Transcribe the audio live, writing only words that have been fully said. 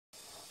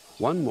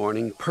One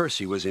morning,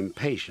 Percy was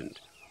impatient.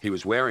 He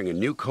was wearing a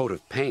new coat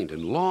of paint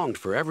and longed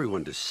for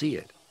everyone to see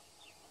it.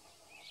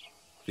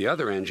 The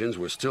other engines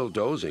were still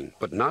dozing,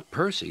 but not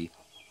Percy.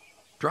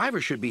 Driver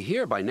should be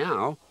here by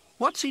now.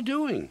 What's he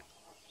doing?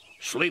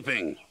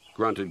 Sleeping,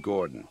 grunted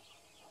Gordon.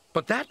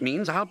 But that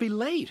means I'll be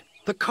late.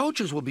 The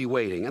coaches will be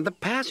waiting, and the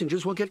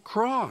passengers will get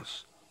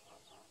cross.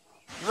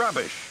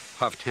 Rubbish,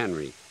 huffed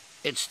Henry.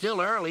 It's still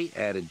early,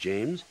 added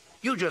James.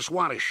 You just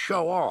want to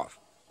show off.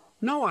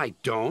 No, I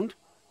don't.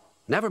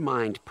 Never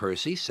mind,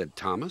 Percy, said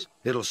Thomas.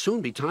 It'll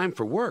soon be time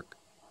for work.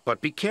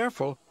 But be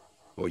careful,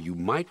 or you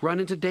might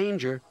run into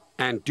danger,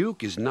 and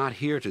Duke is not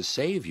here to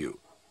save you.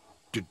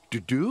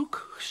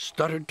 Duke?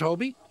 Stuttered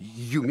Toby.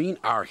 You mean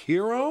our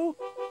hero?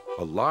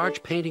 A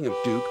large painting of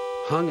Duke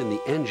hung in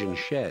the engine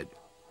shed.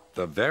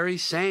 The very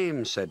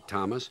same, said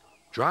Thomas.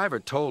 Driver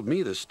told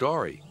me the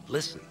story.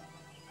 Listen.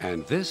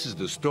 And this is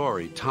the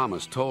story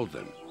Thomas told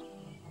them.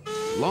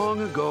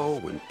 Long ago,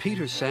 when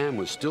Peter Sam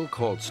was still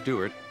called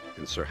Stuart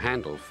and Sir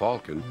Handel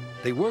Falcon,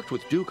 they worked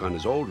with Duke on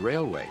his old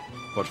railway,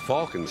 but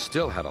Falcon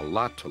still had a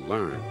lot to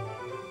learn.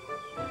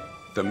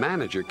 The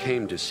manager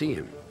came to see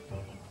him.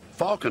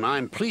 Falcon,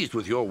 I'm pleased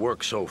with your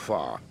work so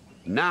far.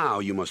 Now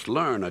you must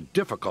learn a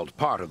difficult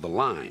part of the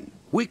line.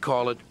 We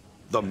call it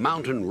the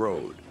mountain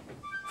road.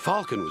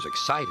 Falcon was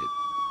excited.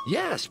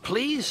 Yes,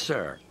 please,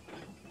 sir.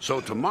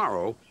 So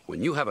tomorrow,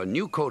 when you have a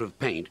new coat of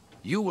paint,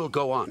 you will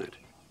go on it.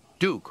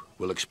 Duke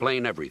will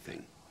explain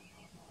everything.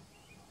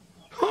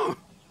 Huh,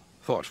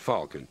 thought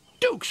Falcon.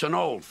 Duke's an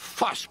old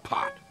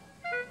fusspot.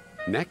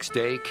 Next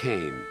day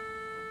came.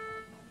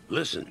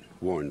 Listen,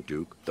 warned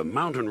Duke, the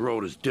mountain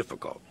road is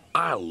difficult.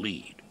 I'll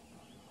lead.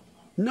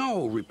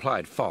 No,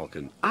 replied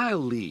Falcon, I'll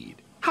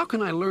lead. How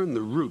can I learn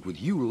the route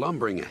with you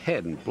lumbering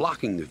ahead and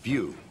blocking the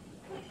view?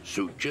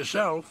 Suit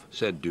yourself,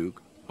 said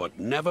Duke, but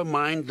never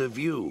mind the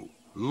view.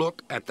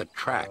 Look at the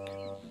track.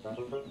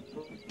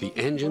 The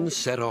engine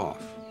set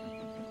off.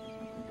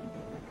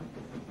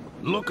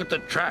 Look at the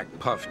track,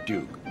 puffed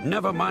Duke.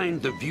 Never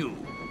mind the view.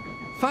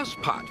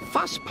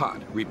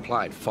 Fusspot,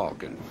 replied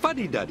Falcon.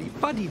 Fuddy-duddy,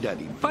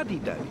 fuddy-duddy,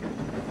 fuddy-duddy.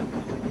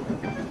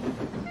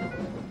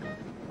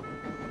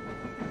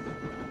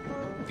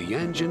 The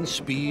engine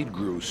speed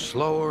grew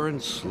slower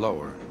and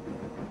slower.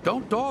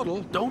 Don't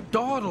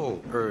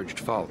dawdle, urged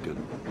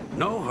Falcon.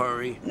 No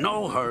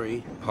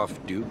hurry,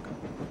 puffed Duke.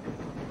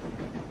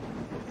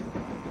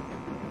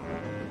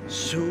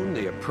 Soon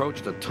they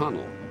approached a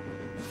tunnel.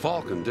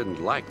 Falcon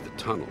didn't like the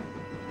tunnel.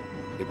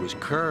 It was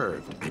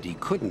curved, and he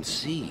couldn't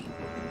see.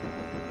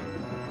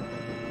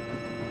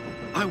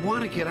 I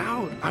want to get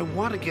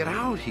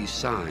out, he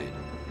sighed.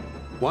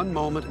 One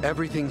moment,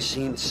 everything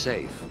seemed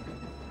safe.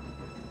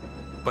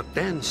 But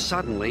then,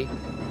 suddenly,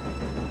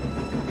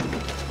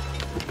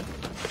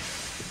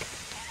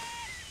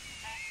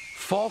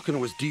 Falcon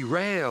was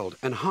derailed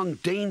and hung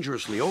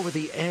dangerously over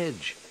the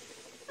edge.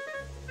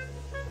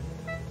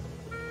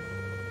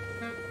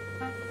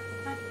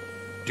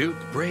 Duke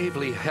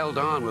bravely held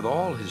on with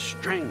all his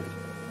strength.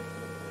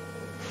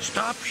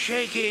 Stop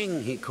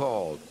shaking, he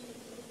called.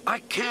 I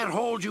can't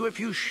hold you if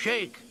you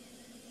shake.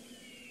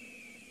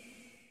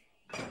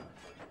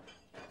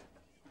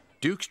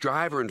 Duke's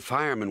driver and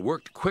fireman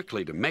worked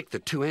quickly to make the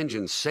two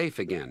engines safe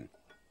again.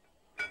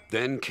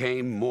 Then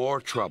came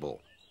more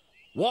trouble.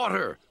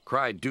 Water,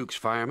 cried Duke's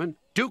fireman.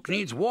 Duke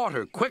needs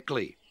water,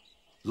 quickly.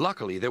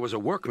 Luckily, there was a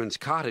workman's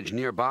cottage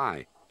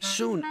nearby.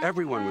 Soon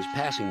everyone was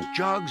passing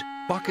jugs,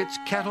 buckets,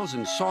 kettles,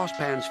 and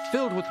saucepans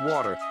filled with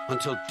water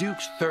until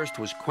Duke's thirst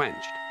was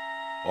quenched.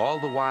 All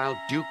the while,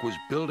 Duke was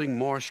building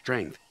more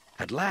strength.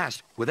 At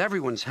last, with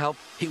everyone's help,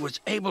 he was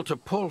able to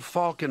pull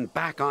Falcon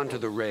back onto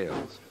the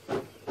rails.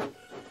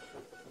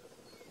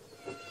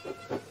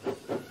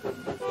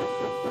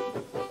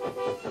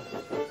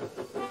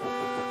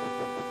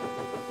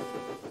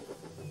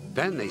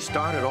 Then they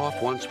started off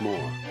once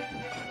more.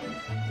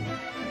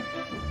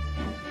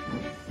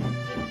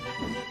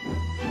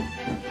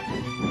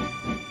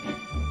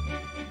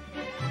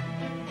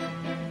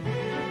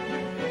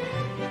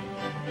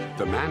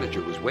 The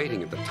manager was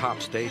waiting at the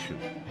top station.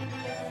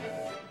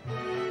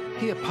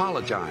 He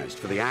apologized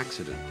for the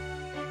accident.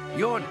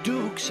 Your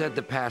Duke, said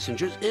the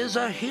passengers, is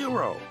a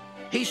hero.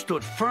 He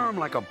stood firm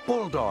like a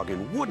bulldog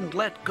and wouldn't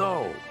let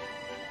go.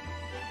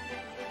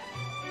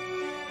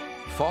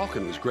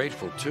 Falcon was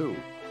grateful too.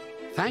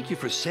 Thank you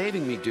for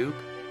saving me, Duke.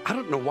 I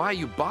don't know why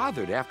you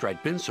bothered after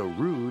I'd been so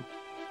rude.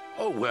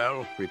 Oh,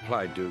 well,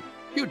 replied Duke,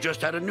 you just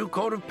had a new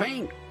coat of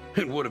paint.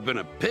 It would have been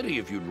a pity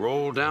if you'd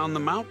rolled down the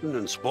mountain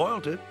and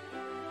spoilt it.